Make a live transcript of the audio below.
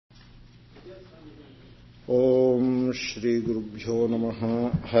ఓం శ్రీ గురుభ్యో నమః.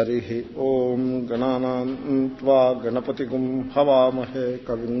 హరి ఓం. గణానాం త్వా గణపతిగుం హవామహే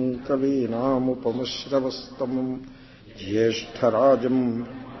కవిం కవీనాముపమశ్రవస్తమం జ్యేష్ఠరాజం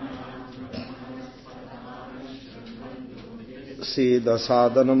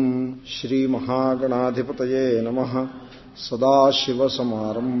సీదసాదనం. శ్రీమహాగణాధిపతయే నమః.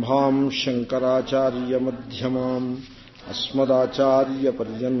 సదాశివసమారంభాం శంకరాచార్యమధ్యమాం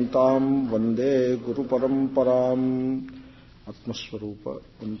అస్మదాచార్యపర్యంతాం వందే గురుపరంపరాం. ఆత్మస్వరూప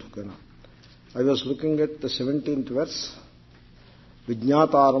బంధుకన. I was looking at the 17th verse.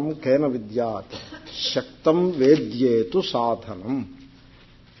 విజ్ఞాతారం Kena విద్యాత్ శక్తం వేద్యేతు సాధనం.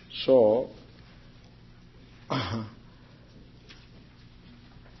 So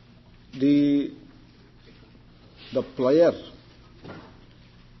the plier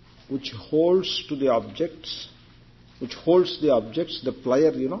which holds to the objects, the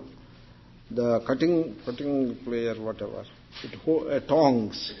plier, the cutting plier, whatever,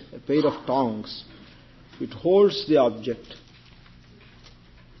 tongs, a pair of tongs, it holds the object,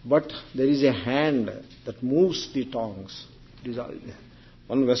 but there is a hand that moves the tongs.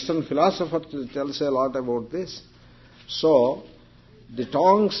 One Western philosopher tells a lot about this. So the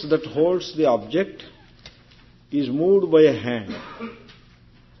tongs that holds the object is moved by a hand,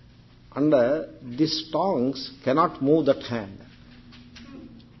 and these tongs cannot move that hand,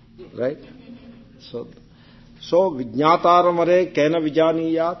 right? So vijñātāramare kena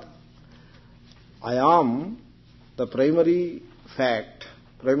vijaniyat. I am the primary fact,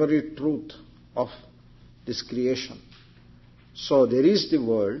 primary truth of this creation. So there is the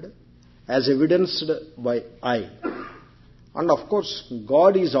world as evidenced by I. And of course,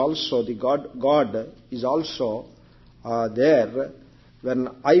 God is also there when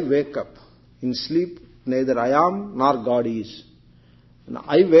I wake up. In sleep, neither I am nor God is. And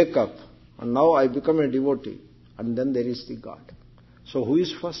I wake up, and now I become a devotee, and then there is the God. So who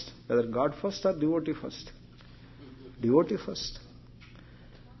is first? Whether God first or devotee first? Devotee first.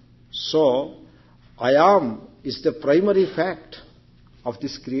 So, I am is the primary fact of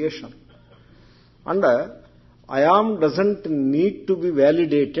this creation. And I am doesn't need to be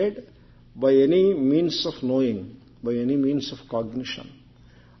validated by any means of knowing, by any means of cognition.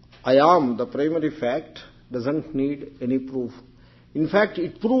 I am, the primary fact, doesn't need any proof. In fact,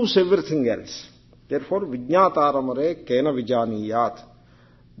 it proves everything else. Therefore, vijñātāramare kena vijaniyat.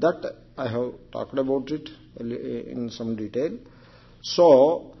 That I have talked about it in some detail. So,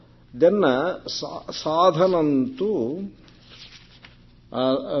 then sadhanantu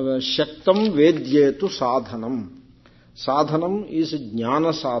shaktam vedyetu sadhanam. Sadhanam is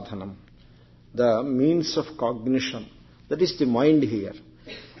jnana sadhanam, the means of cognition. That is the mind here.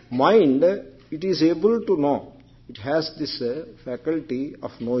 Mind, it is able to know. It has this faculty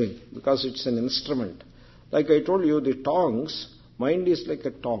of knowing because it's an instrument. Like I told you, the tongs, mind is like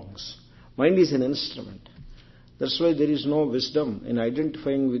a tongs. Mind is an instrument. That's why there is no wisdom in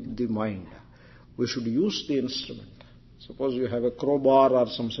identifying with the mind. We should use the instrument. Suppose you have a crowbar or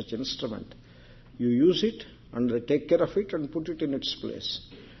some such instrument. You use it and take care of it and put it in its place.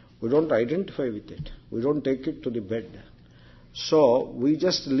 We don't identify with it. We don't take it to the bed. So we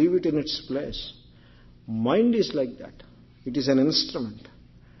just leave it in its place. Mind is like that. It is an instrument.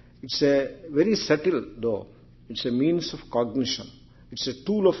 It's a very subtle though. It's a means of cognition. It's a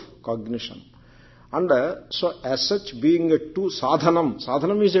tool of cognition. And so as such, being a tool,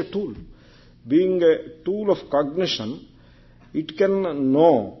 sadhanam is a tool. Being a tool of cognition, it can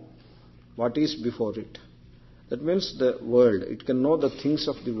know what is before it. That means the world. It can know the things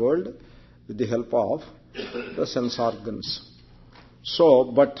of the world with the help of the sense organs. So,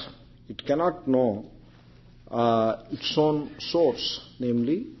 but it cannot know its own source,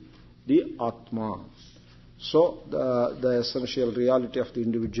 namely the Atma. So, the essential reality of the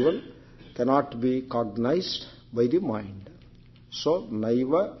individual cannot be cognized by the mind. So,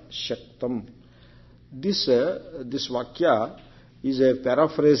 naiva shaktam. This vakya is a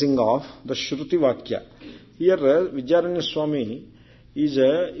paraphrasing of the Shruti vakya. Here, Vidyaranya Swami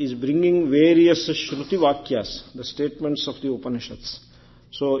is bringing various Shruti vakyas, the statements of the Upanishads.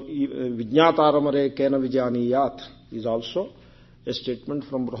 So, Vijñātāramare kena vijaniyat is also a statement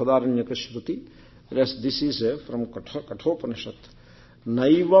from Brihadaranyaka Shruti, whereas this is from Kathopanishad.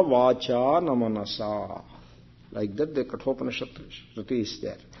 Naiva vacha namanasa. Like that, the Kathopanishad Shruti is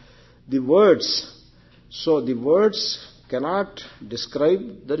there. The words cannot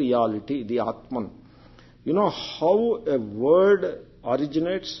describe the reality, the Atman. You know how a word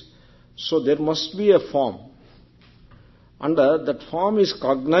originates? So there must be a form. And that form is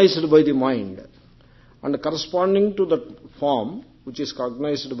cognized by the mind. And corresponding to that form, which is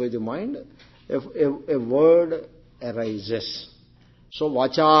cognized by the mind, a word arises. So,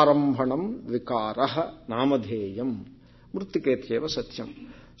 vacharambhanam vikarah namadheyam mrittiketyeva satyam.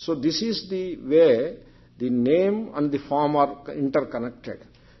 So, this is the way the name and the form are interconnected.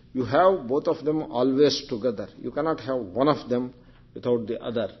 You have both of them always together. You cannot have one of them without the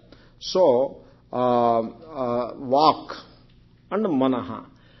other. So, vak and manaha.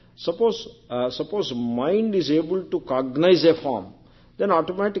 Suppose mind is able to cognize a form, then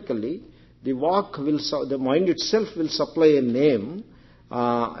automatically the the mind itself will supply a name,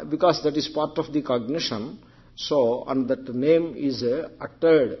 because that is part of the cognition. So, and that name is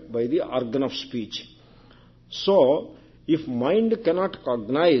uttered by the organ of speech. So, if mind cannot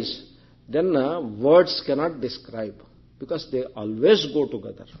cognize, then words cannot describe, because they always go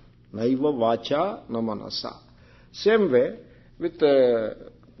together. Naiva vacha na manasa. Same way with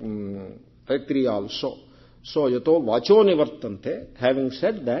Taittiriya also. So, yato vacho nivartante, having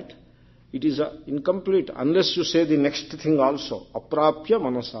said that, it is incomplete unless you say the next thing also. Aprapya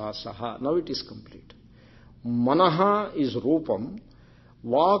manasa saha. Now it is complete. Manaha is rupam.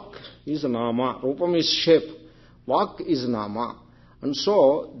 Vak is nama. Rupam is shape. Vak is nama. And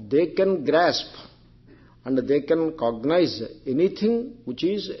so they can grasp and they can cognize anything which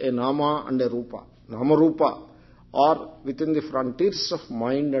is a nama and a rupa. Nama rupa are within the frontiers of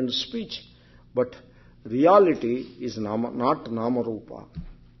mind and speech. But reality is nama, not nama rupa.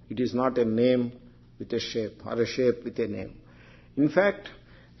 It is not a name with a shape or a shape with a name. In fact,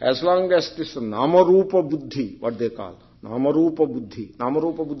 as long as this nama-rupa buddhi, what they call, nama-rupa buddhi.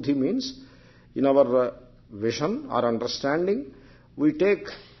 Nama-rupa buddhi means, in our vision or understanding, we take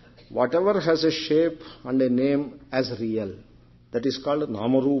whatever has a shape and a name as real. That is called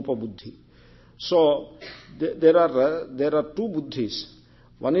nama-rupa buddhi. So, there are two buddhis.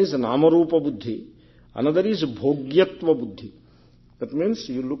 One is nama-rupa buddhi, another is bhogyatva buddhi. That means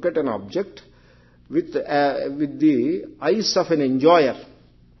you look at an object with the eyes of an enjoyer.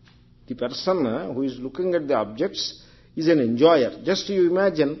 The person who is looking at the objects is an enjoyer. Just you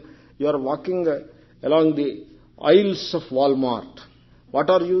imagine you are walking along the aisles of Walmart.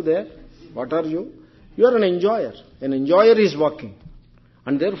 What are you there? What are you? You are an enjoyer. An enjoyer is walking.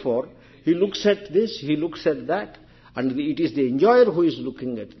 And therefore, he looks at this, he looks at that, and it is the enjoyer who is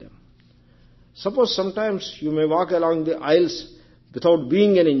looking at them. Suppose sometimes you may walk along the aisles without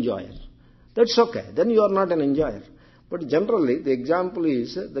being an enjoyer. That's okay. Then you are not an enjoyer. But generally, the example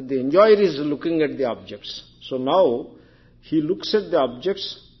is that the enjoyer is looking at the objects. So now, he looks at the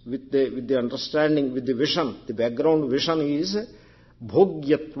objects with the understanding, with the vision. The background vision is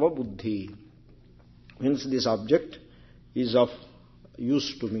bhogyatva buddhi. Means this object is of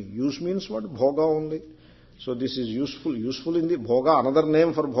use to me. Use means what? Bhoga only. So this is useful. Useful in the bhoga. Another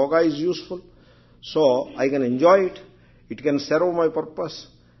name for bhoga is useful. So I can enjoy it. It can serve my purpose.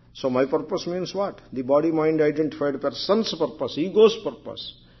 So my purpose means what? The body-mind identified person's purpose, ego's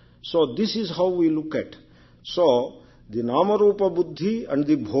purpose. So this is how we look at. So the nama-rupa buddhi and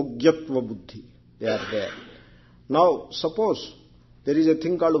the bhogyatva buddhi, they are there. Now suppose there is a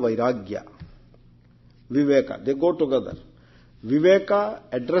thing called vairagya, viveka, they go together. Viveka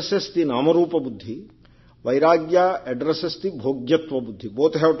addresses the nama-rupa buddhi, vairagya addresses the bhogyatva buddhi.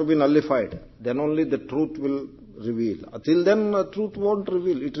 Both have to be nullified. Then only the truth will reveal. Until then, truth won't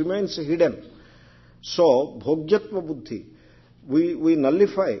reveal. It remains hidden. So, bhogyatva buddhi, we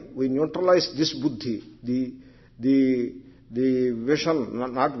nullify, we neutralize this buddhi, the vision,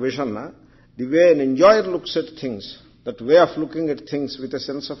 not vision, the way an enjoyer looks at things, that way of looking at things with a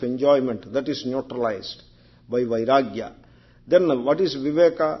sense of enjoyment, that is neutralized by vairagya. Then what is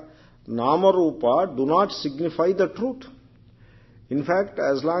viveka? Nama-rupa do not signify the truth. In fact,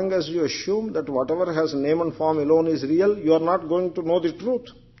 as long as you assume that whatever has name and form alone is real, you are not going to know the truth.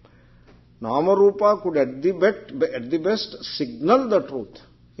 Nama-rupa could at the best signal the truth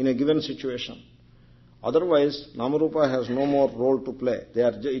in a given situation. Otherwise, Nama-rupa has no more role to play.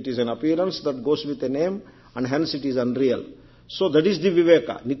 It is an appearance that goes with a name, and hence it is unreal. So that is the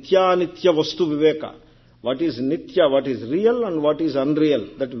viveka. Nitya vastu viveka. What is nitya, what is real and what is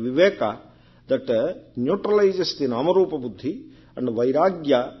unreal. That viveka, that neutralizes the Nama-rupa buddhi, and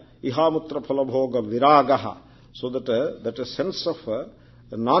vairagya, ihamutra phalabhoga viragaha. So that a sense of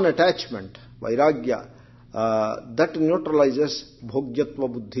non-attachment, vairagya, that neutralizes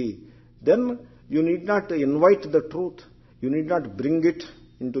bhogyatva buddhi. Then you need not invite the truth. You need not bring it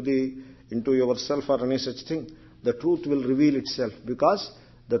into yourself or any such thing. The truth will reveal itself because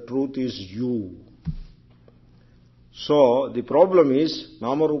the truth is you. So the problem is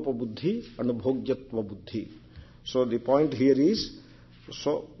Nama-rupa buddhi and bhogyatva buddhi. So the point here is,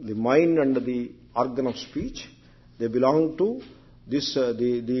 so the mind and the organ of speech, they belong to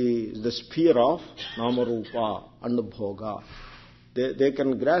the sphere of Namarupa and Bhoga. They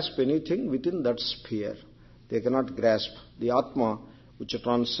can grasp anything within that sphere. They cannot grasp the Atma, which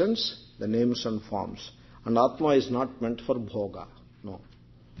transcends the names and forms. And Atma is not meant for Bhoga. No.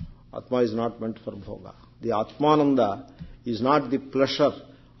 Atma is not meant for Bhoga. The Atmananda is not the pleasure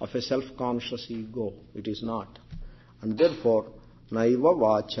of a self-conscious ego. It is not. And therefore, Naiva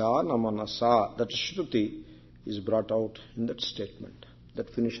Vacha Namanasa, that Shruti is brought out in that statement. That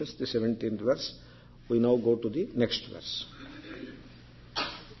finishes the 17th verse. We now go to the next verse.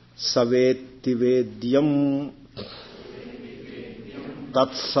 Savetti Vedyam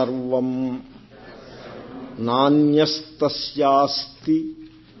Tatsarvam Nanyastasyaasti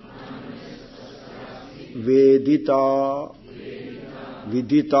Vedita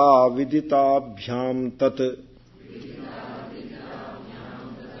Vidita Viditabhyam Tat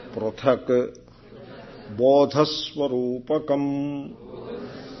Prathak Bodhaswarupakam.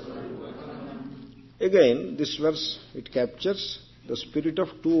 Again, this verse, it captures the spirit of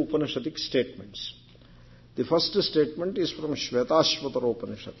two Upanishadic statements. The first statement is from Shvetashvatara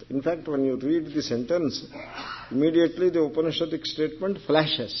Upanishad. In fact, when you read the sentence, immediately the Upanishadic statement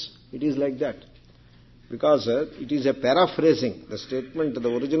flashes. It is like that. Because it is a paraphrasing. The statement, the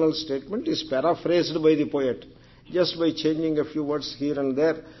original statement is paraphrased by the poet, just by changing a few words here and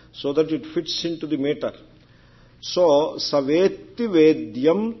there, so that it fits into the matter. So, Savetti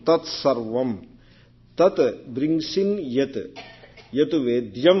Vedyam Tat Sarvam. Tat brings in Yat. Yat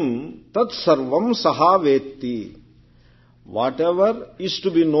Vedyam Tat Sarvam Saha Vetti. Whatever is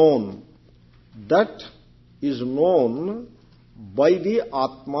to be known, that is known by the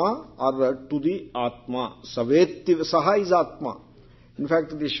Atma or to the Atma. Savetti, Saha is Atma. In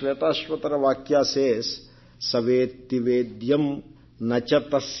fact, the Shvetashvatara Vakya says, Savetti Vedyam Nacha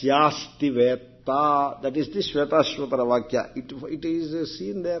Tasyasti Vetta. That is the Shvetashvatara Vakya. It is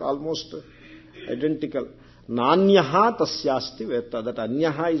seen there almost identical. Nanyaha Tasyasti Vetta. That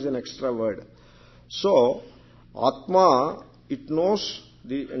Anyaha is an extra word. So, Atma, it knows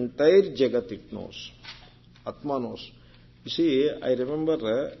the entire Jagat, it knows. Atma knows. You see, I remember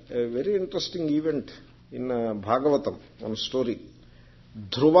a very interesting event in Bhagavatam, one story.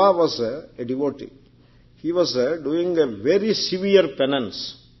 Dhruva was a devotee. He was doing a very severe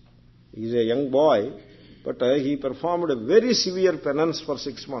penance. He is a young boy, but he performed a very severe penance for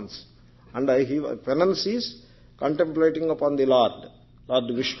 6 months. And penance is contemplating upon the Lord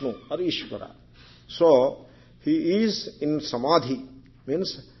Vishnu or Ishvara. So, he is in samadhi,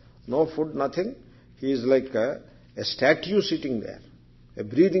 means no food, nothing. He is like a statue sitting there, a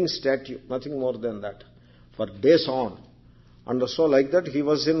breathing statue, nothing more than that, for days on. And so like that he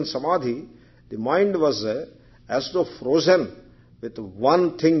was in samadhi. The mind was as though frozen with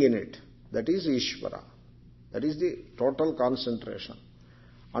one thing in it, that is Ishvara. That is the total concentration.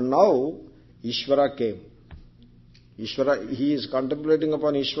 And now Ishvara came. Ishvara, he is contemplating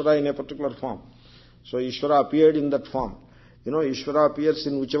upon Ishvara in a particular form. So Ishvara appeared in that form. You know, Ishvara appears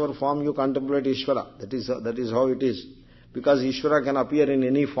in whichever form you contemplate Ishvara. That is how it is. Because Ishvara can appear in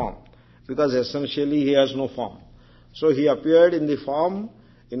any form. Because essentially he has no form. So he appeared in the form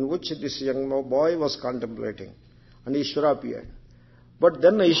in which this young boy was contemplating. And Ishvara appeared. But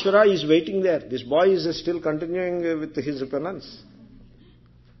then Ishvara is waiting there. This boy is still continuing with his penance.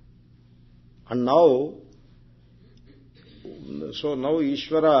 And now, so now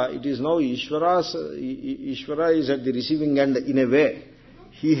Ishvara, it is now Ishvara is at the receiving end in a way.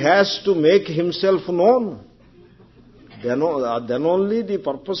 He has to make himself known. Then only the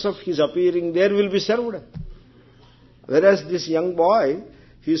purpose of his appearing there will be served. Whereas this young boy,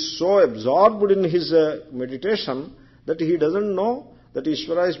 he is so absorbed in his meditation that he doesn't know that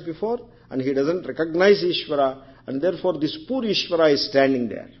Ishvara is before, and he doesn't recognize Ishvara, and therefore this poor Ishvara is standing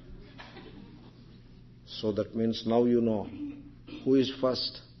there. So that means now you know who is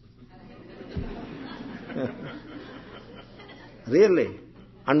first. Really.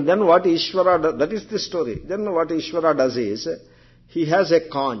 And then what Ishvara does, that is the story. Then what Ishvara does is, he has a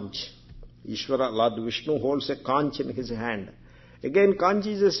conch. Ishvara, Lord Vishnu holds a conch in his hand. Again, conch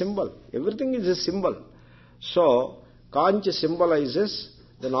is a symbol. Everything is a symbol. So, conch symbolizes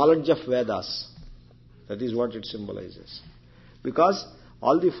the knowledge of Vedas. That is what it symbolizes. Because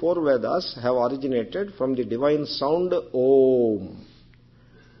all the 4 Vedas have originated from the divine sound Om.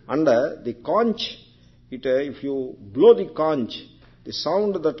 And the conch, if you blow the conch, the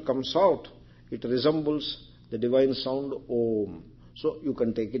sound that comes out, it resembles the divine sound Om. So you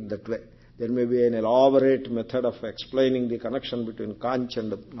can take it that way. There may be an elaborate method of explaining the connection between conch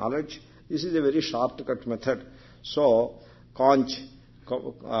and knowledge. This is a very shortcut method. So, conch,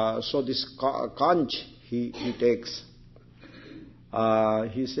 this conch he takes.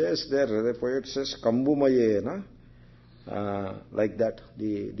 He says there, the poet says, Kambumayena, like that,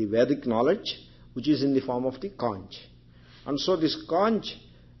 the Vedic knowledge, which is in the form of the conch. And so this conch,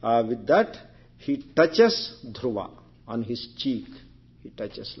 with that, he touches Dhruva on his cheek. He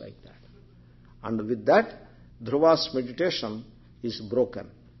touches like that. And with that, Dhruva's meditation is broken.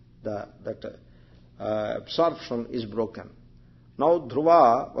 That absorption is broken. Now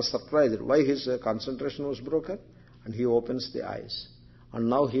Dhruva was surprised why his concentration was broken, and he opens the eyes. And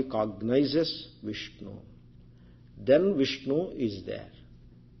now he cognizes Vishnu. Then Vishnu is there.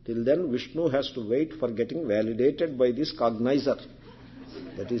 Till then Vishnu has to wait for getting validated by this cognizer.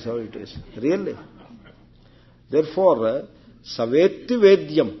 That is how it is. Really. Therefore, Savetti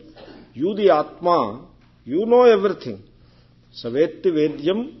Vedyam. You the Atma, you know everything. Savetti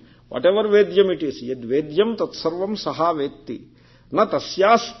Vedyam, whatever Vedyam it is. Yad Vedyam tat sarvam saha vetti. Na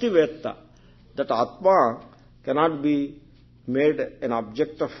tasyasti vetta. That Atma cannot be made an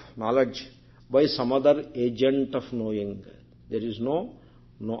object of knowledge by some other agent of knowing. There is no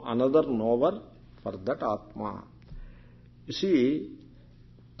another knower for that Atma. You see,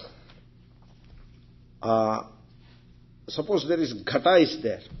 suppose there is Ghata is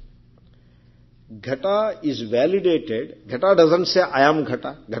there. Ghata is validated. Ghata doesn't say, I am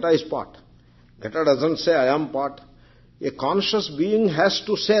Ghata. Ghata is pot. Ghata doesn't say, I am pot. A conscious being has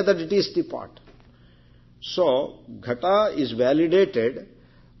to say that it is the pot. So, Ghata is validated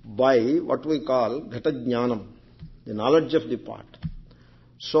by what we call Ghata Jnanam, the knowledge of the pot.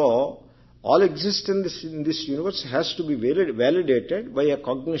 So, all existence in this universe has to be validated by a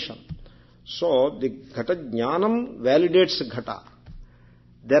cognition. So, the Ghata Jnanam validates Ghata.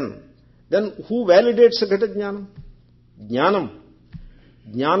 Then who validates Ghata Jnanam? Jnanam.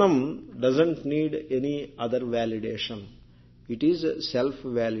 Jnanam doesn't need any other validation. It is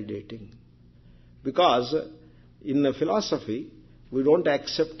self-validating. Because in philosophy, we don't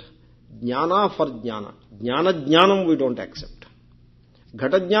accept jnana for jnana. Jnana jnanam we don't accept.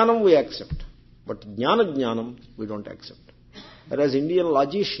 Ghata jnanam we accept. But jnana jnanam we don't accept. Whereas Indian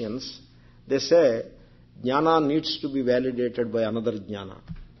logicians, they say jnana needs to be validated by another jnana.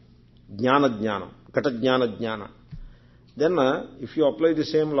 Jnana jnanam. Ghata jnana jnana. Then if you apply the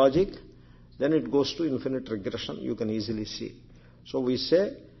same logic, then it goes to infinite regression. You can easily see. So we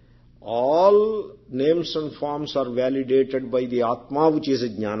say all names and forms are validated by the Atma, which is a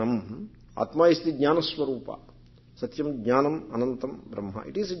Jnanam. Atma is the Jnana Swarupa. Satyam Jnanam Anantam Brahma.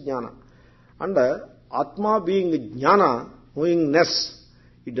 It is a Jnana. And Atma being a Jnana, knowingness,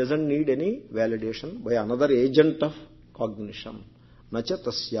 it doesn't need any validation by another agent of cognition. Nacha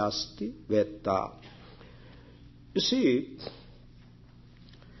tasyasti vetta. You see,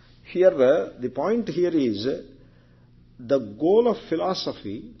 here the point here is the goal of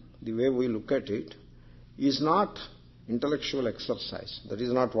philosophy, the way we look at it, is not intellectual exercise. That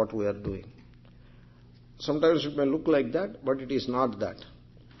is not what we are doing. Sometimes it may look like that, but it is not that.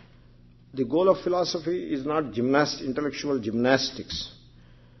 The goal of philosophy is not intellectual gymnastics.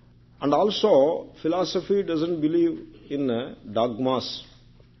 And also, philosophy doesn't believe in dogmas.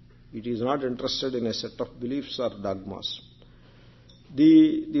 It is not interested in a set of beliefs or dogmas.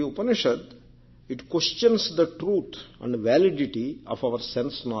 The Upanishad, it questions the truth and validity of our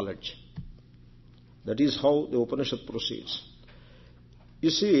sense knowledge. That is how the Upanishad proceeds. You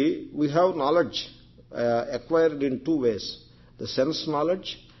see, we have knowledge acquired in two ways. The sense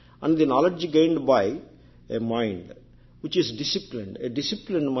knowledge and the knowledge gained by a mind, which is disciplined, a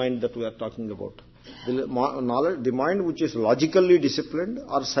disciplined mind that we are talking about. The mind which is logically disciplined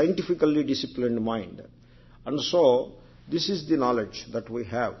or scientifically disciplined mind. And so, this is the knowledge that we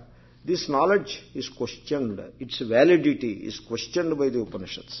have. This knowledge is questioned. Its validity is questioned by the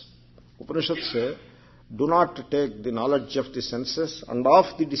Upanishads. Upanishads say, do not take the knowledge of the senses and of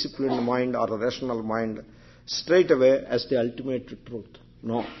the disciplined mind or a rational mind straight away as the ultimate truth.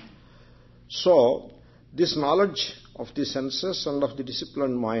 No. So, this knowledge of the senses and of the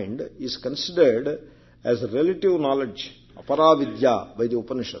disciplined mind is considered as relative knowledge, aparavidya, by the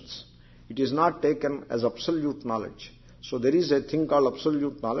Upanishads. It is not taken as absolute knowledge. So there is a thing called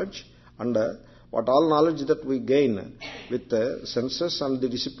absolute knowledge, and what all knowledge that we gain with the senses and the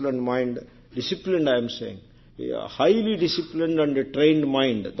disciplined mind, disciplined I am saying, a highly disciplined and a trained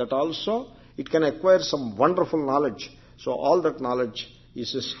mind, that also it can acquire some wonderful knowledge. So all that knowledge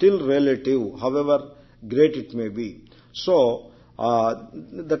is still relative, however great it may be. So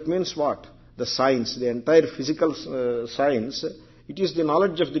that means what? The science, the entire physical science, it is the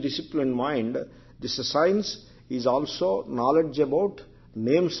knowledge of the disciplined mind. This science is also knowledge about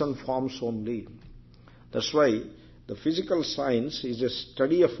names and forms only. That's why the physical science is a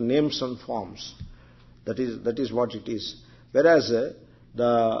study of names and forms. That is what it is. Whereas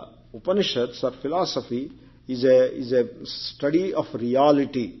the Upanishads or philosophy is a study of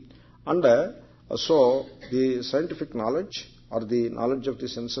reality. And so the scientific knowledge or the knowledge of the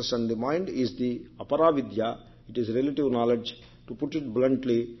senses and the mind is the aparavidya. It is relative knowledge. To put it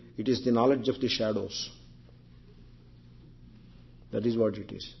bluntly, it is the knowledge of the shadows. That is what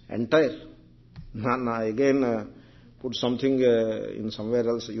it is. Entire. Again, put something in somewhere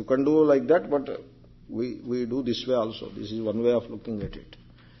else. You can do like that, but we do this way also. This is one way of looking at it.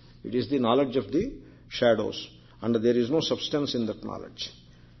 It is the knowledge of the shadows, and there is no substance in that knowledge.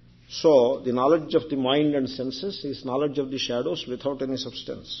 So, the knowledge of the mind and senses is knowledge of the shadows without any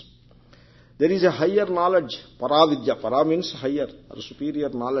substance. There is a higher knowledge, paravidya. Para means higher or superior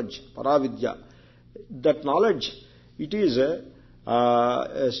knowledge, paravidya. That knowledge, it is,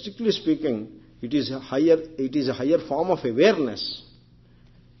 strictly speaking, it is a higher form of awareness.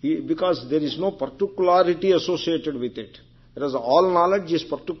 Because there is no particularity associated with it. Whereas all knowledge is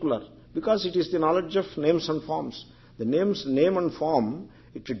particular, because it is the knowledge of names and forms. The name and form,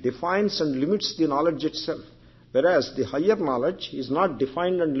 it defines and limits the knowledge itself. Whereas the higher knowledge is not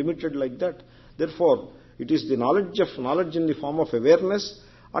defined and limited like that. Therefore, it is the knowledge in the form of awareness,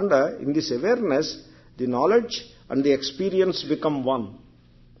 and in this awareness, the knowledge and the experience become one.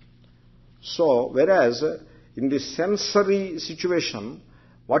 So, whereas in the sensory situation,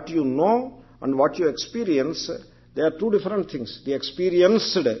 what you know and what you experience, they are two different things. The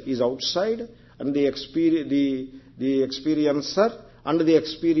experienced is outside, and the experiencer and the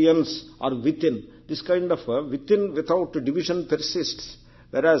experience are within. This kind of within without division persists.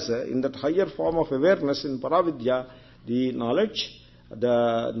 Whereas in that higher form of awareness in Paravidya, the knowledge,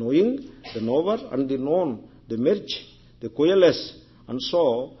 the knowing, the knower and the known, they merge, they coalesce. And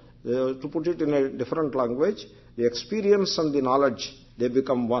so, to put it in a different language, the experience and the knowledge, they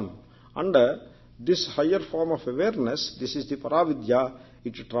become one. And this higher form of awareness, this is the Paravidya,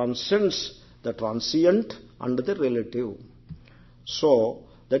 it transcends the transient and the relative. So,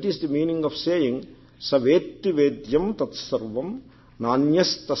 that is the meaning of saying, Savetti Vedyam Tat Sarvam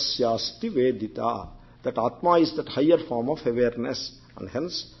Nanyas Tasyasti Vedita. That Atma is that higher form of awareness. And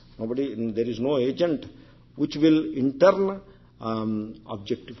hence, there is no agent which will in turn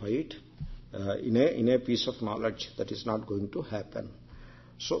objectify it in a piece of knowledge. That is not going to happen.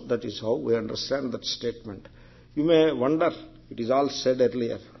 So that is how we understand that statement. You may wonder, it is all said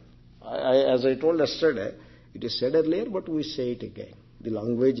earlier. As I told yesterday, it is said earlier, but we say it again. The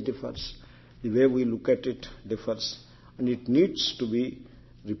language differs. The way we look at it differs. And it needs to be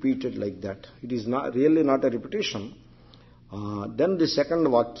repeated like that. It is really not a repetition. Then the second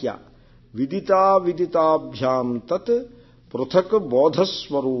vakya. Vidita viditabhyam tat pruthak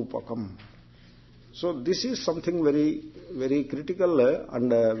bodhaswarupakam. So this is something very, very critical and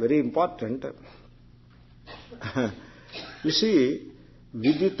very important. You see,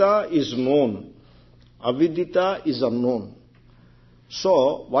 vidita is known, avidita is unknown.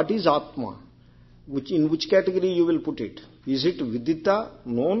 So, what is Atma? In which category you will put it? Is it vidita,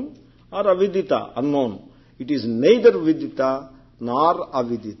 known, or avidita, unknown? It is neither vidita nor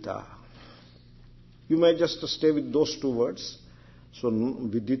avidita. You may just stay with those two words. So,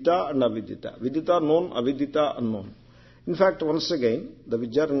 vidita and avidita. Vidita known, avidita unknown. In fact, once again,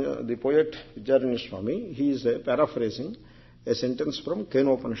 the poet Vijayaranya Swami, he is paraphrasing a sentence from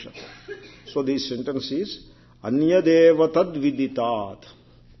Kenopanishad. So, the sentence is, Anyadeva tad viditat,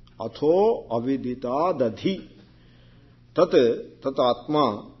 atho avidita dadhi. Tat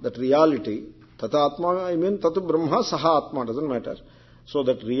atma, that reality, tat atma, I mean tat brahma saha atma, doesn't matter. So,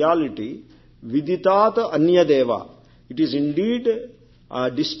 that reality, viditat anyadeva, it is indeed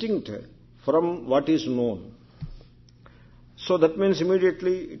distinct from what is known. So that means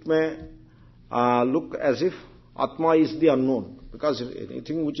immediately it may look as if Atma is the unknown. Because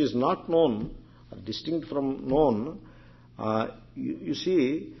anything which is not known, or distinct from known, you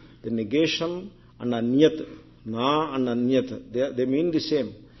see the negation and anyat, na and anyat, they mean the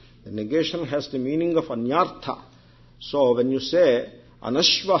same. The negation has the meaning of anyartha. So when you say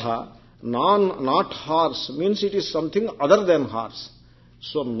anashvaha, not horse, means it is something other than horse.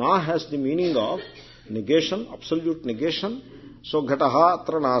 So na has the meaning of negation, absolute negation. So ghataha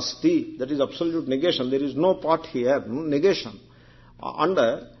atra nasti, that is absolute negation. There is no part here, negation.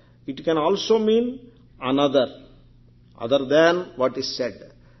 And it can also mean another, other than what is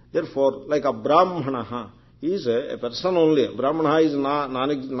said. Therefore, like a brahmanaha is a person only. Brahmana is not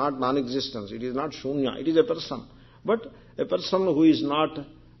non-existence. It is not shunya. It is a person. But a person who is not,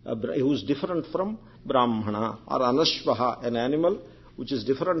 who is different from brahmana, or anashvaha, an animal which is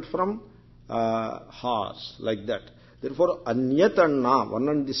different from horse, like that. Therefore, anyat and na, one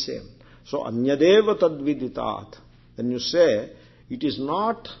and the same. So, anyadeva tadviditat. When you say it is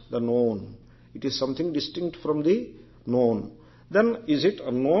not the known, it is something distinct from the known, then is it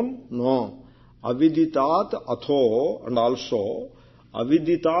unknown? No. Aviditat atho, and also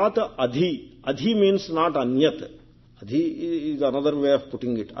aviditat adhi. Adhi means not anyat. Adhi is another way of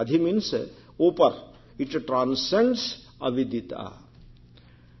putting it. Adhi means upar. It transcends avidita.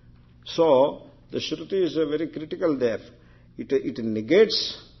 So the Shruti is very critical there. It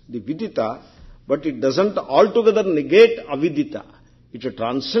negates the vidita, but it doesn't altogether negate avidita. It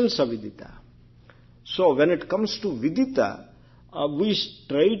transcends avidita. So when it comes to vidita, we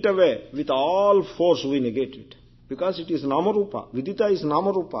straight away, with all force, we negate it. Because it is namarupa. Vidita is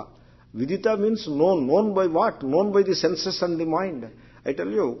namarupa. Vidita means known. Known by what? Known by the senses and the mind. I tell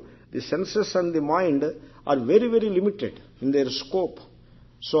you, the senses and the mind are very, very limited in their scope.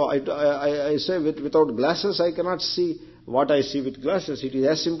 So I say without glasses I cannot see what I see with glasses. It is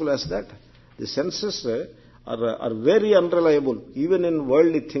as simple as that. The senses are very unreliable, even in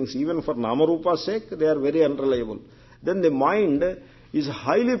worldly things. Even for namarupa's sake, they are very unreliable. Then the mind is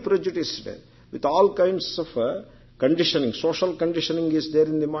highly prejudiced with all kinds of conditioning. Social conditioning is there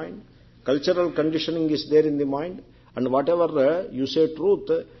in the mind. Cultural conditioning is there in the mind. And whatever you say truth,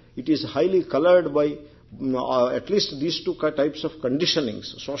 it is highly colored by at least these two types of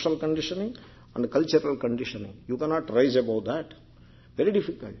conditionings, social conditioning and cultural conditioning. You cannot rise above that. Very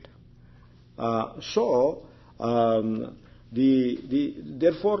difficult.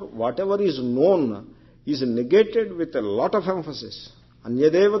 Therefore, whatever is known is negated with a lot of emphasis.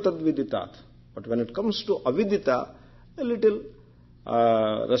 Anyadeva tadviditat. But when it comes to avidita, a little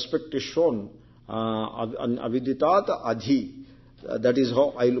respect is shown. Aviditat adhi. That is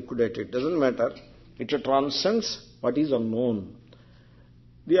how I looked at it. Doesn't matter. It transcends what is unknown.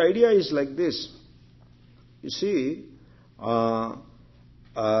 The idea is like this. You see,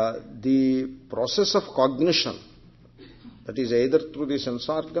 the process of cognition, that is either through the sense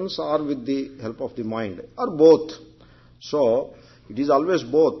organs or with the help of the mind, or both. So, it is always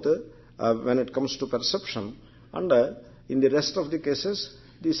both when it comes to perception, and in the rest of the cases,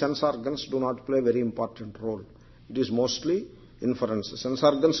 the sense organs do not play a very important role. It is mostly inference. Sense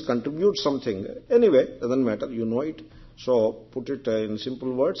organs contribute something. Anyway, doesn't matter, you know it. So, put it in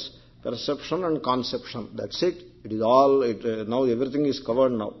simple words, perception and conception. That's it. It is all, now everything is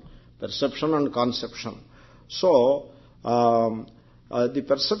covered now. Perception and conception. So, the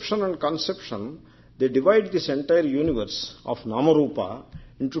perception and conception, they divide this entire universe of Namarupa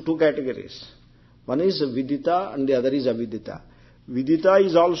into two categories. One is Vidita and the other is Avidita. Vidita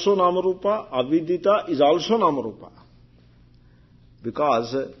is also Namarupa, Avidita is also Namarupa.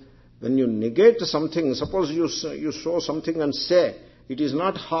 Because when you negate something, suppose you show something and say, it is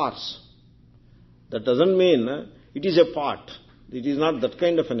not horse. That doesn't mean it is a part. It is not that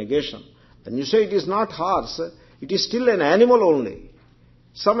kind of a negation. When you say it is not horse, it is still an animal only.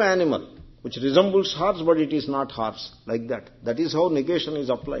 Some animal which resembles horse, but it is not horse. Like that. That is how negation is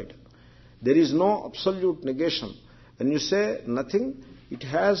applied. There is no absolute negation. When you say nothing, it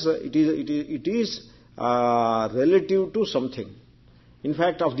is relative to something. In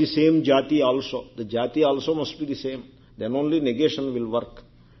fact, of the same jati also. The jati also must be the same. Then only negation will work.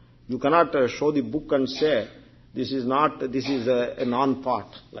 You cannot show the book and say, this is a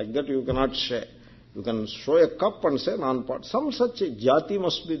non-part. Like that you cannot say. You can show a cup and say non-part. Some such jati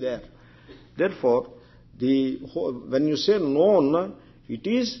must be there. Therefore, when you say known, it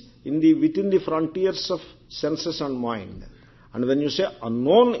is within the frontiers of senses and mind. And when you say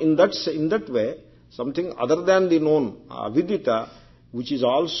unknown in that way, something other than the known, avidita, which is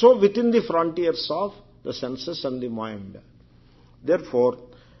also within the frontiers of the senses and the mind. Therefore,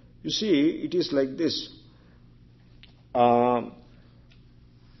 you see, it is like this. In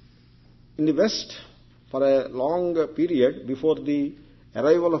the West, for a long period, before the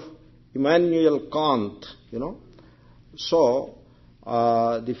arrival of Immanuel Kant, so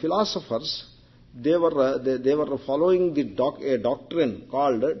the philosophers, they were following a doctrine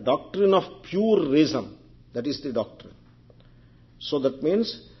called doctrine of pure reason. That is the doctrine. So that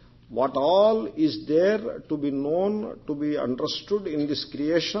means what all is there to be known, to be understood in this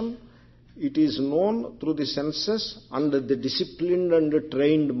creation, it is known through the senses and the disciplined and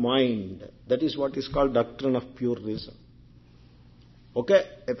trained mind. That is what is called doctrine of pure reason. Okay,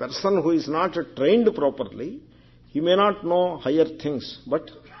 a person who is not trained properly, he may not know higher things,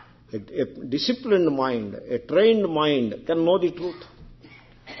 but a disciplined mind, a trained mind can know the truth.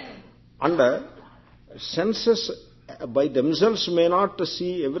 And senses by themselves may not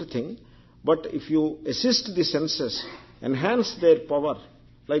see everything, but if you assist the senses, enhance their power,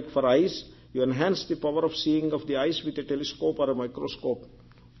 like for eyes, you enhance the power of seeing of the eyes with a telescope or a microscope,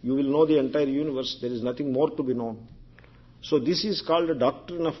 you will know the entire universe. There is nothing more to be known. So this is called a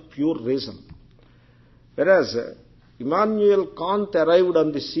doctrine of pure reason. Whereas Immanuel Kant arrived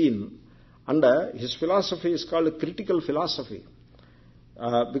on the scene, and his philosophy is called critical philosophy.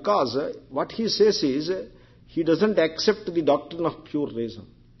 Because what he says is, he doesn't accept the doctrine of pure reason.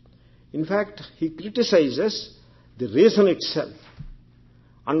 In fact, he criticizes the reason itself.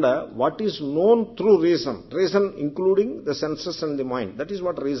 And what is known through reason, reason including the senses and the mind, that is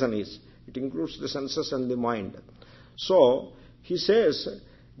what reason is. It includes the senses and the mind. So, he says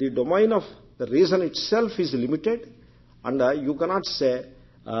the domain of the reason itself is limited, and you cannot say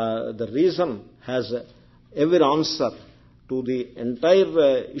the reason has every answer to the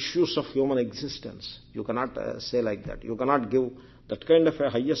entire issues of human existence. You cannot say like that. You cannot give that kind of a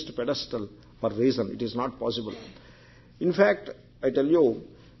highest pedestal for reason. It is not possible. In fact, I tell you,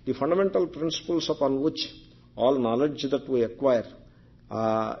 the fundamental principles upon which all knowledge that we acquire,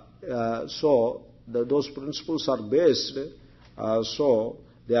 those principles are based, so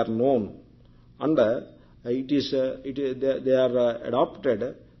they are known, and they are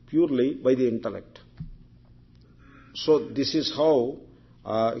adopted purely by the intellect. So this is how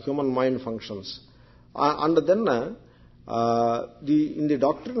human mind functions. And then in the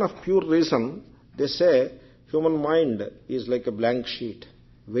doctrine of pure reason, they say human mind is like a blank sheet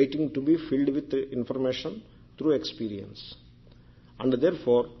waiting to be filled with information through experience. And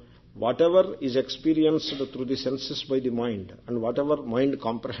therefore, whatever is experienced through the senses by the mind and whatever mind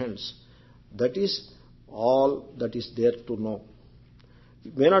comprehends, that is all that is there to know.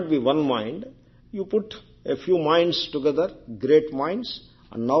 It may not be one mind. You put a few minds together, great minds,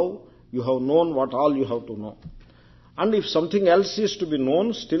 and now you have known what all you have to know. And if something else is to be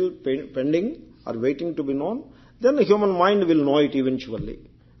known, still pending or waiting to be known, then the human mind will know it eventually.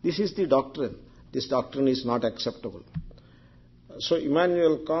 This is the doctrine. This doctrine is not acceptable. So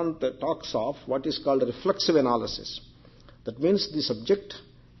Immanuel Kant talks of what is called reflexive analysis. That means the subject,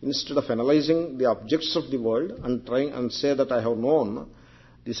 instead of analyzing the objects of the world and trying and say that I have known,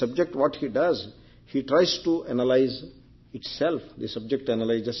 the subject, what he does, he tries to analyze itself. The subject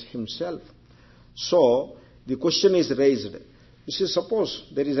analyzes himself. So the question is raised. You see, suppose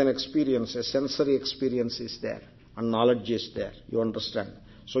there is an experience, a sensory experience is there, and knowledge is there. You understand.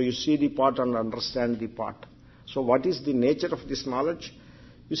 So you see the part and understand the part. So what is the nature of this knowledge?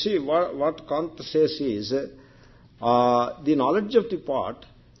 You see, what Kant says is, the knowledge of the part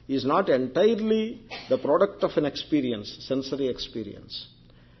is not entirely the product of an experience, sensory experience.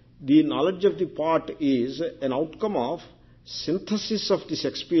 The knowledge of the part is an outcome of synthesis of this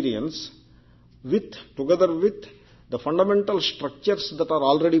experience together with the fundamental structures that are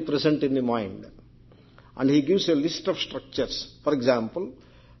already present in the mind. And he gives a list of structures. For example,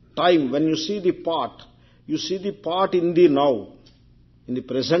 time, when you see the part in the now. In the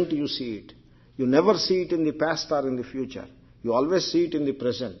present you see it. You never see it in the past or in the future. You always see it in the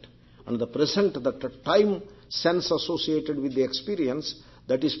present. And the present, that time sense associated with the experience,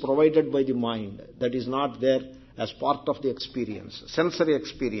 that is provided by the mind. That is not there as part of the experience, sensory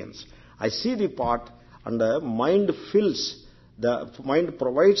experience. I see the part, and the mind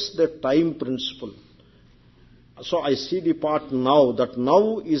provides the time principle. So I see the part now. That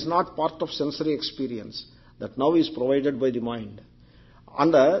now is not part of sensory experience. That now is provided by the mind.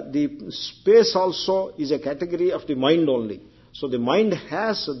 And the space also is a category of the mind only. So the mind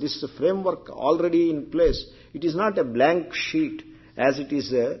has this framework already in place. It is not a blank sheet as it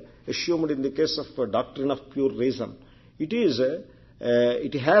is assumed in the case of doctrine of pure reason.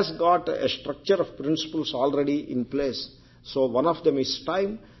 It has got a structure of principles already in place. So one of them is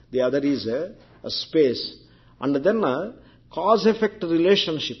time, the other is a space. And then cause-effect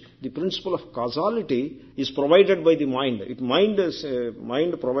relationship, the principle of causality, is provided by the mind.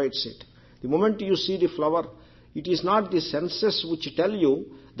 Mind provides it. The moment you see the flower, it is not the senses which tell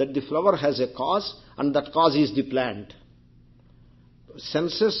you that the flower has a cause and that cause is the plant.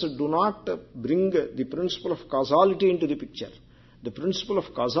 Senses do not bring the principle of causality into the picture. The principle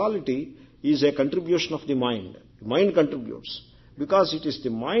of causality is a contribution of the mind. The mind contributes because it is the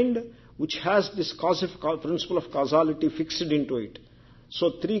mind which has this principle of causality fixed into it.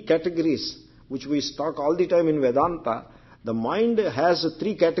 So three categories which we talk all the time in Vedanta, the mind has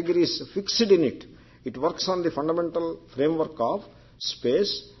three categories fixed in it. It works on the fundamental framework of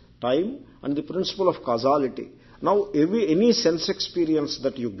space, time, and the principle of causality. Now, any sense experience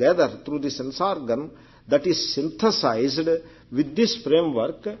that you gather through the sense organ, that is synthesized with this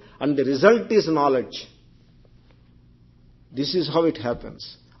framework, and the result is knowledge. This is how it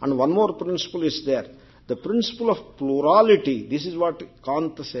happens. And one more principle is there. The principle of plurality. This is what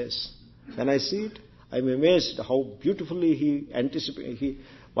Kant says. When I see it, I am amazed how beautifully he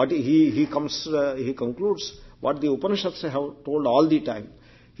concludes what the Upanishads have told all the time.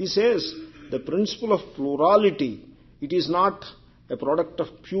 He says the principle of plurality, it is not a product of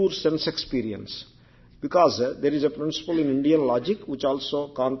pure sense experience. Because there is a principle in Indian logic which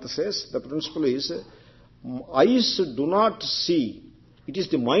also Kant says, the principle is eyes do not see. It is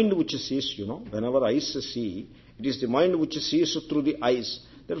the mind which sees, Whenever eyes see, it is the mind which sees through the eyes.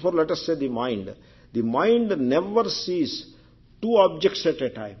 Therefore, let us say the mind. The mind never sees two objects at a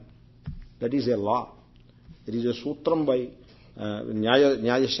time. That is a law. There is a sutram by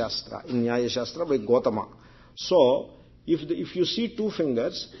Nyaya Shastra, in Nyaya Shastra by Gautama. So, if you see two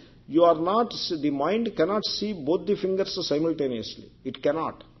fingers, the mind cannot see both the fingers simultaneously. It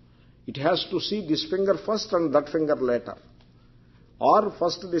cannot. It has to see this finger first and that finger later. Or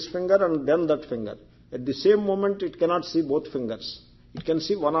first this finger and then that finger. At the same moment, it cannot see both fingers. It can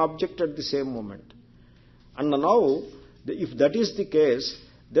see one object at the same moment. And now, if that is the case,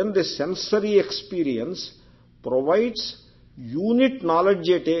 then the sensory experience provides unit knowledge,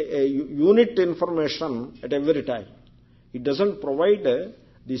 unit information at every time. It doesn't provide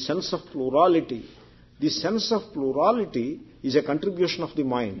the sense of plurality. The sense of plurality is a contribution of the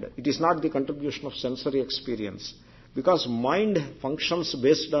mind. It is not the contribution of sensory experience. Because mind functions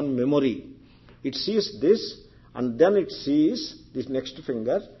based on memory. It sees this and then it sees this next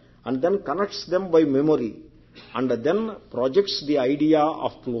finger and then connects them by memory and then projects the idea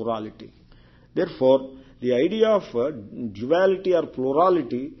of plurality. Therefore, the idea of duality or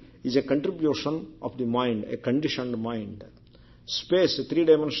plurality is a contribution of the mind, a conditioned mind. Space,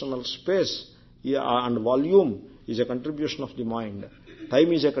 three-dimensional space and volume is a contribution of the mind.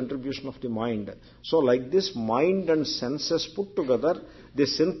 Time is a contribution of the mind. So like this, mind and senses put together, they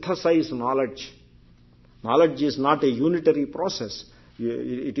synthesize knowledge. Knowledge is not a unitary process.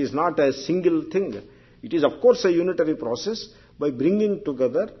 It is not a single thing. It is of course a unitary process by bringing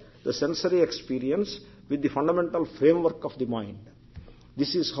together the sensory experience with the fundamental framework of the mind.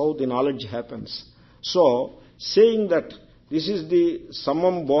 This is how the knowledge happens. So, saying that this is the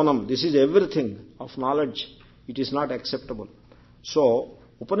summum bonum, this is everything of knowledge, it is not acceptable. So,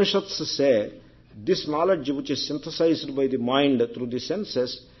 Upanishads say, this knowledge which is synthesized by the mind through the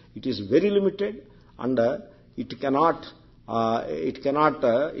senses, it is very limited and it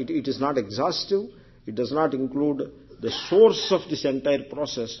is not exhaustive, it does not include the source of this entire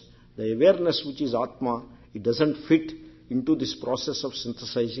process, the awareness which is Atma, it doesn't fit into this process of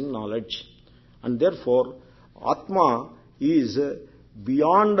synthesizing knowledge. And therefore, Atma is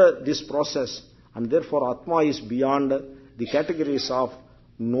beyond this process, and therefore Atma is beyond the categories of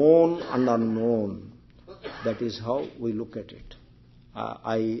known and unknown. That is how we look at it.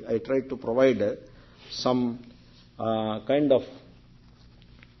 I tried to provide some kind of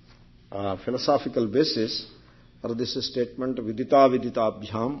philosophical basis for this statement, vidita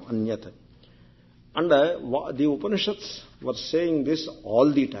viditabhyam anyat. And the Upanishads were saying this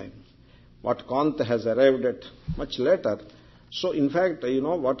all the time. What Kant has arrived at much later. So in fact,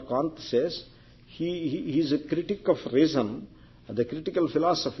 what Kant says, he is a critic of reason, the critical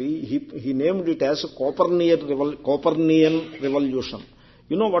philosophy, he named it as a Copernican revolution.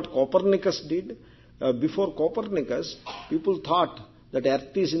 You know what Copernicus did? Before Copernicus, people thought that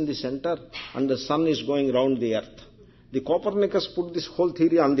earth is in the center and the sun is going round the earth. The Copernicus put this whole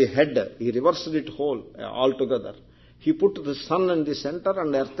theory on the head. He reversed it altogether. He put the sun in the center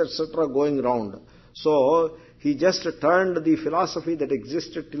and earth, etc. going round. So, he just turned the philosophy that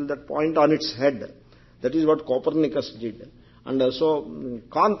existed till that point on its head. That is what Copernicus did. And so,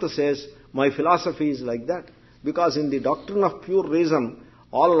 Kant says, my philosophy is like that. Because in the doctrine of pure reason,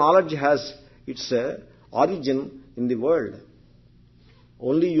 all knowledge has its origin in the world.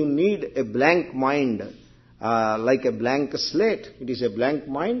 Only you need a blank mind, like a blank slate. It is a blank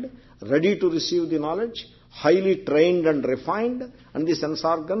mind, ready to receive the knowledge, highly trained and refined, and the sense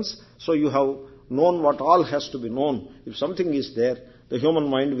organs. So you have known what all has to be known. If something is there, the human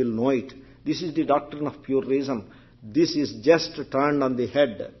mind will know it. This is the doctrine of pure reason. This is just turned on the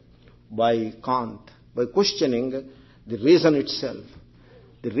head by Kant, by questioning the reason itself.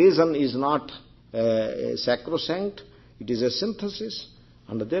 The reason is not sacrosanct, it is a synthesis,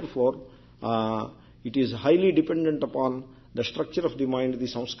 and therefore it is highly dependent upon the structure of the mind, the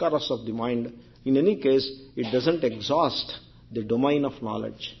samskaras of the mind. In any case, it doesn't exhaust the domain of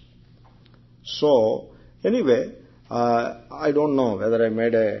knowledge. So, anyway, I don't know whether I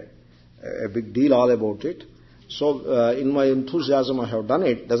made a big deal all about it. So, in my enthusiasm I have done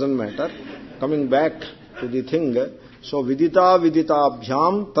it, doesn't matter. Coming back to the thing, so vidita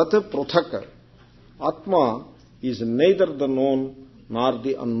viditabhyam tat pruthak. Atma is neither the known nor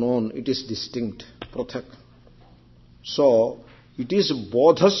the unknown. It is distinct, pruthak. So, it is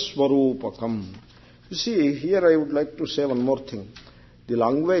bodhaswarupakam. You see, here I would like to say one more thing. The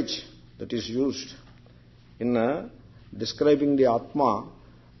language that is used in describing the Atma,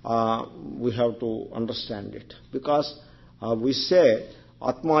 we have to understand it. Because we say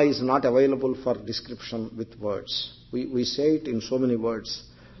Atma is not available for description with words. We say it in so many words.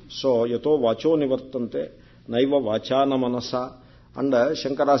 So, yato vacho nivartante, naiva vachana manasa, and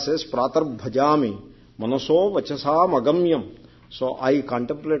Shankara says, pratar bhajami, manaso vachasam agamyam. So, I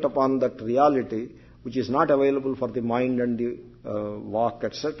contemplate upon that reality which is not available for the mind and the walk,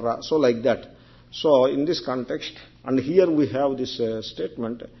 etc. So, like that. So, in this context, and here we have this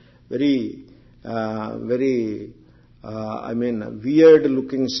statement, very weird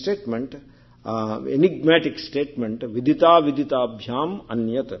looking statement, enigmatic statement, vidita viditabhyam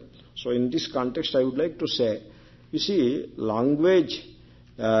anyat. So, in this context, I would like to say, you see, language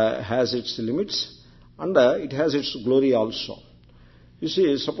has its limits and it has its glory also. You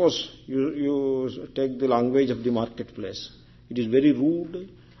see, suppose you take the language of the marketplace. It is very rude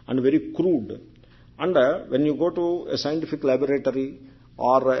and very crude. And when you go to a scientific laboratory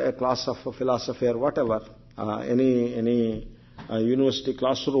or a class of philosophy or whatever, any university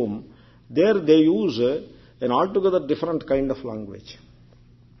classroom, there they use an altogether different kind of language.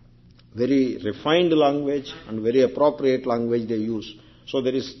 Very refined language and very appropriate language they use. So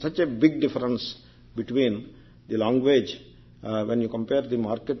there is such a big difference between the language when you compare the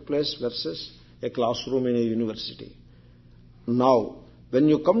marketplace versus a classroom in a university. Now, when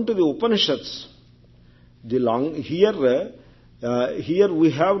you come to the Upanishads, here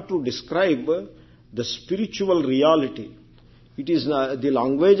we have to describe the spiritual reality. It is the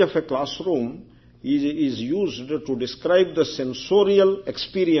language of a classroom is used to describe the sensorial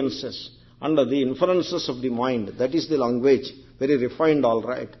experiences and the inferences of the mind. That is the language, very refined, all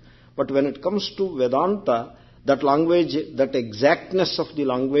right. But when it comes to Vedanta, that language, that exactness of the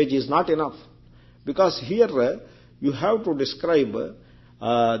language is not enough. Because here you have to describe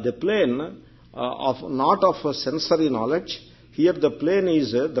the plane of not of sensory knowledge. Here the plane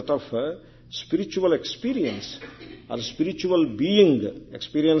is that of spiritual experience or spiritual being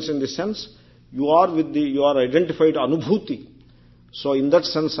experience, in the sense you are identified anubhuti. So in that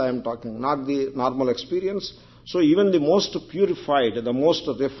sense I am talking, not the normal experience. So even the most purified, the most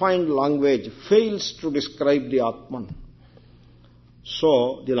refined language fails to describe the Atman.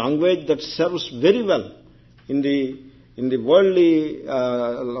 So the language that serves very well in the worldly,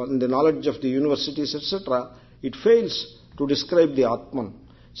 in the knowledge of the universities, etc., it fails to describe the Atman.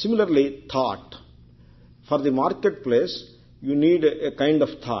 Similarly, thought. For the marketplace, you need a kind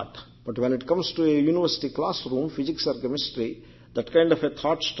of thought. But when it comes to a university classroom, physics or chemistry, that kind of a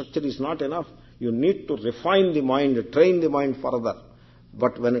thought structure is not enough. You need to refine the mind, train the mind further.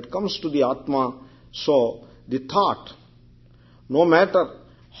 But when it comes to the Atma, so the thought, no matter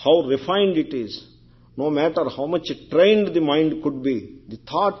how refined it is, no matter how much trained the mind could be, the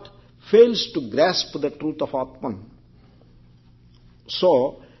thought fails to grasp the truth of Atman.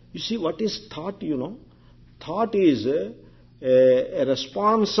 So, you see, what is thought, Thought is a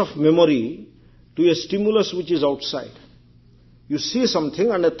response of memory to a stimulus which is outside. You see something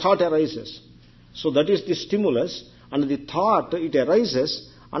and a thought arises. So that is the stimulus, and the thought, it arises,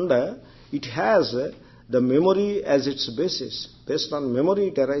 and it has the memory as its basis. Based on memory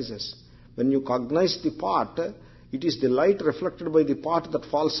it arises. When you cognize the part, it is the light reflected by the part that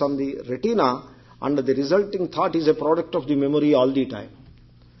falls on the retina, and the resulting thought is a product of the memory all the time.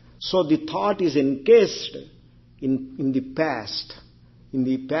 So the thought is encased in the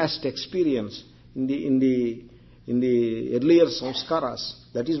past experience, in the earlier samskaras.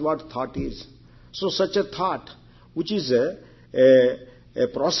 That is what thought is. So such a thought, which is a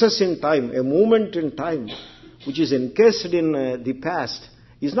process in time, a movement in time, which is encased in the past,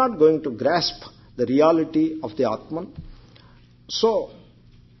 is not going to grasp the reality of the Atman. So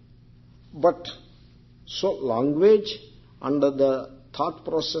language and the thought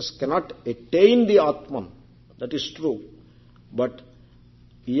process cannot attain the Atman. That is true. But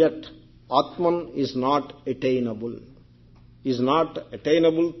yet, Atman is not attainable. Is not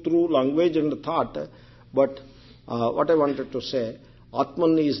attainable through language and thought. But what I wanted to say,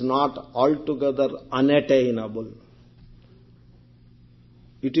 Atman is not altogether unattainable.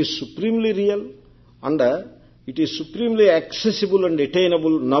 It is supremely real, and it is supremely accessible and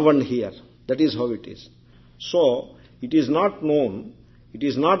attainable now and here. That is how it is. So, it is not known, it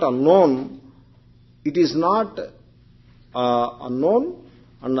is not unknown, it is not unknown,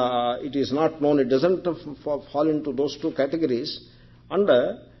 and it is not known. It doesn't fall into those two categories. And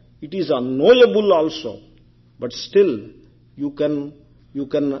it is unknowable also. But still, you can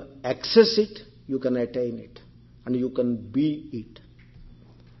access it, you can attain it, and you can be it.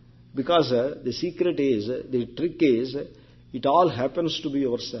 Because the secret is, the trick is, it all happens to be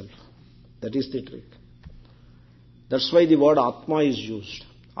yourself. That is the trick. That's why the word Atma is used.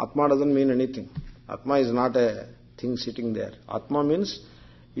 Atma doesn't mean anything. Atma is not a thing sitting there. Atma means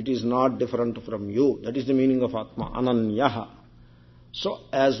it is not different from you. That is the meaning of Atma, Ananyaha. So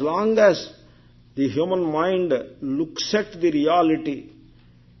as long as the human mind looks at the reality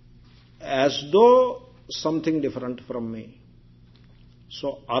as though something different from me.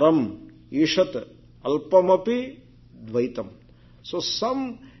 So aram, ishat, alpamapi, dvaitam. So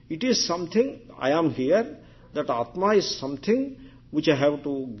it is something, I am here, that Atma is something which I have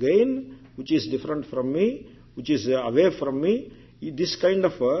to gain, which is different from me, which is away from me. This kind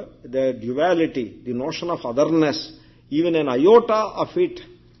of the duality, the notion of otherness, even an iota of it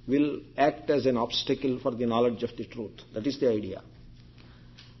will act as an obstacle for the knowledge of the truth. That is the idea.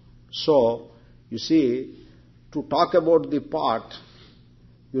 So, you see, to talk about the part,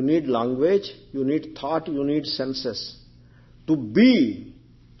 you need language, you need thought, you need senses. To be,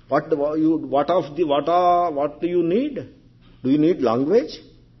 what do you need? Do you need language?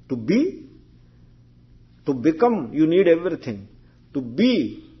 To be? To become, you need everything. To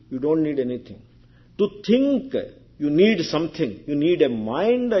be, you don't need anything. To think, you need something. You need a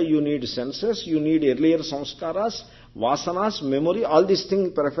mind, you need senses, you need earlier samskaras, vasanas, memory, all these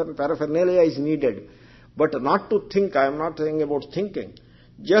things, paraphernalia is needed. But not to think, I am not saying about thinking.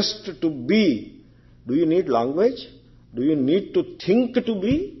 Just to be. Do you need language? Do you need to think to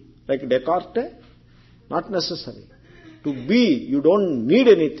be? Like Descartes? Not necessary. To be, you don't need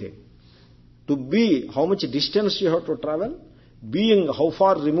anything. To be, how much distance you have to travel? Being, how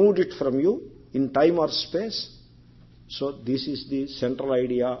far removed it from you in time or space? So this is the central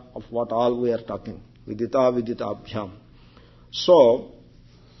idea of what all we are talking. Vidita vidita abhyam. So,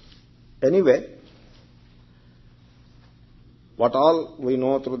 anyway, what all we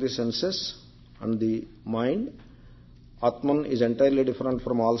know through the senses and the mind, Atman is entirely different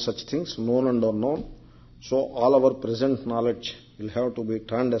from all such things, known and unknown. So all our present knowledge will have to be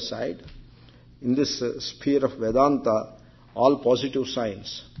turned aside. In this sphere of Vedanta, all positive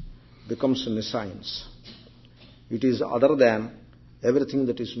science becomes nescience. It is other than everything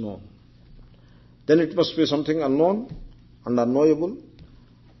that is known. Then it must be something unknown and unknowable,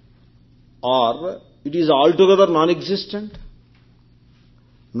 or it is altogether non-existent.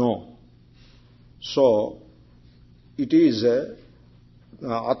 No. So, it is,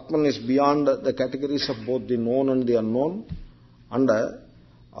 Atman is beyond the categories of both the known and the unknown, and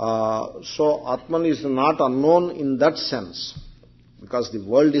so Atman is not unknown in that sense, because the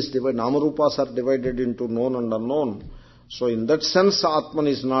world is divided, Namarupas are divided into known and unknown. So in that sense, Atman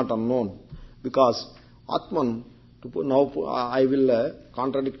is not unknown, because Atman, now I will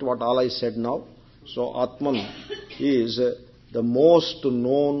contradict what all I said now. So Atman is the most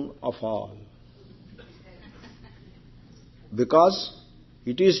known of all, because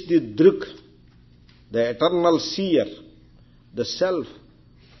it is the Drik, the eternal seer, the self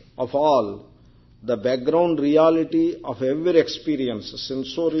of all, the background reality of every experience,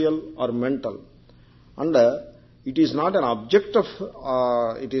 sensorial or mental. And it is not an object of,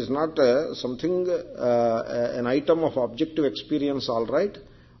 it is not something, an item of objective experience, all right,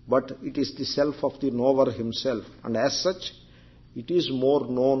 but it is the self of the knower himself. And as such, it is more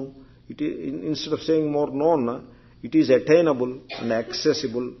known. It is, instead of saying more known, it is attainable and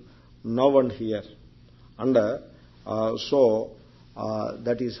accessible now and here. And so,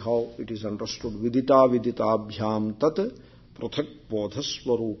 that is how it is understood. Vidita viditabhyam tat prathak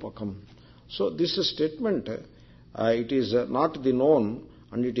bodhaswarupakam. So this statement, it is not the known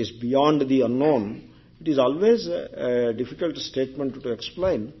and it is beyond the unknown. It is always a difficult statement to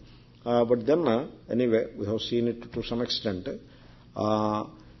explain. But then, anyway, we have seen it to some extent.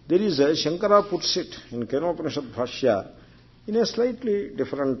 There is Shankara puts it in Kenopanishad Bhashya in a slightly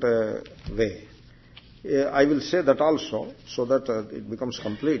different way. I will say that also, so that it becomes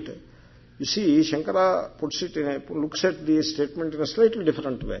complete. You see, Shankara puts it looks at the statement in a slightly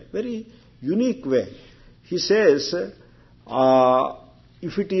different way, very unique way. He says,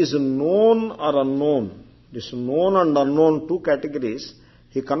 if it is known or unknown, this known and unknown two categories,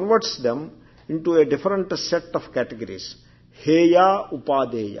 he converts them into a different set of categories. Heya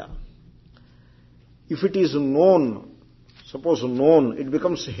upadeya. If it is known, suppose known, it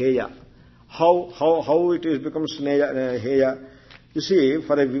becomes heya. How it is becomes heya? You see,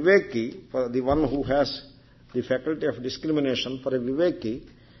 for a viveki, for the one who has the faculty of discrimination, for a viveki,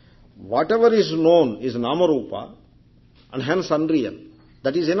 whatever is known is namarupa and hence unreal.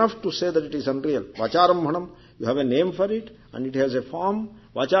 That is enough to say that it is unreal. Vacharambhanam, you have a name for it and it has a form.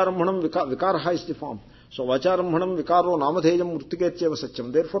 Vacharambhanam, vikaraha is the form. So vacharambhanam vikaro namadheyam mritiketyeva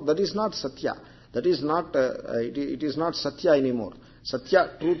satyam. Therefore that is not satya. That is not, it is not satya anymore.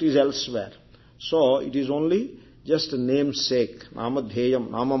 Satya, truth, is elsewhere. So it is only just namesake, namadheyam,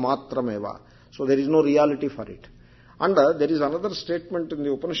 namamatrameva. So there is no reality for it. And there is another statement in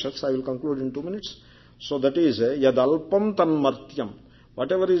the Upanishads, I will conclude in 2 minutes. So that is, yadalpam tanmartyam.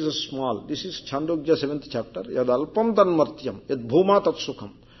 Whatever is small, this is Chandogya 7th chapter, yadalpam tanmartyam, yad bhuma tat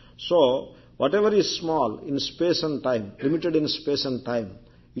sukham. So whatever is small in space and time, limited in space and time,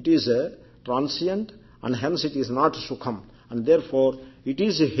 it is transient, and hence it is not sukham. And therefore it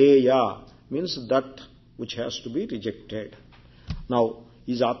is heya, means that which has to be rejected. Now,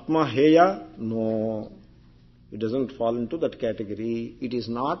 is Atma heya? No. It doesn't fall into that category. It is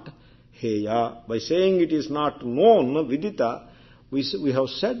not heya. By saying it is not known, vidita, we have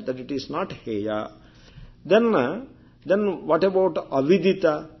said that it is not heya. Then what about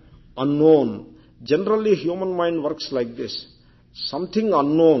avidita, unknown? Generally human mind works like this. Something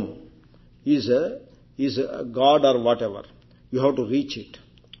unknown is a God or whatever. You have to reach it.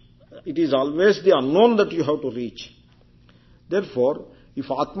 It is always the unknown that you have to reach. Therefore, if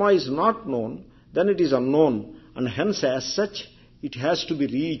Atma is not known, then it is unknown, and hence as such it has to be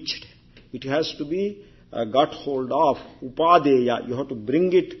reached. It has to be got hold of. Upadeya, you have to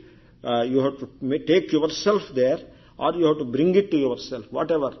bring it, you have to take yourself there, or you have to bring it to yourself,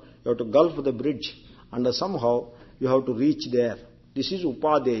 whatever. You have to gulf the bridge, and somehow you have to reach there. This is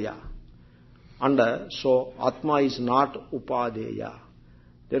upadeya. And so Atma is not upadeya.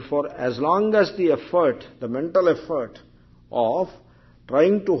 Therefore, as long as the effort, the mental effort of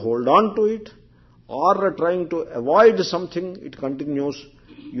trying to hold on to it or trying to avoid something, it continues,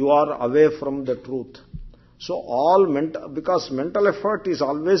 you are away from the truth. So because mental effort is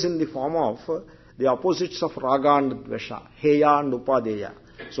always in the form of the opposites of raga and dvesha, heya and upadeya.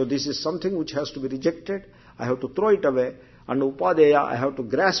 So this is something which has to be rejected. I have to throw it away. And upadeya, I have to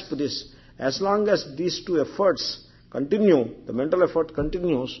grasp this. As long as these two efforts continue, the mental effort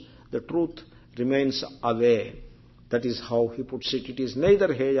continues, the truth remains away. That is how he puts it. It is neither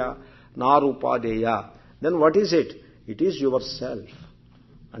heya nor upadeya. Then what is it? It is yourself.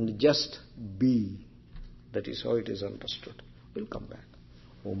 And just be. That is how it is understood. We'll come back.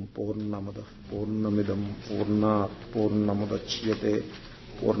 Om Purnamada Purnamidam Purnat Purnamudachyate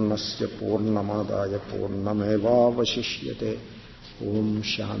Purnasya Purnamadaya Purnameva Vashishyate. Om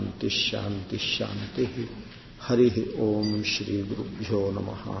Shanti Shanti Shanti. Harihi Om Shri Gurubhyo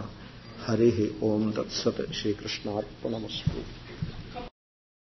Namaha. Harihi Om Tat Sat. Shri Krishna Arpanamastu.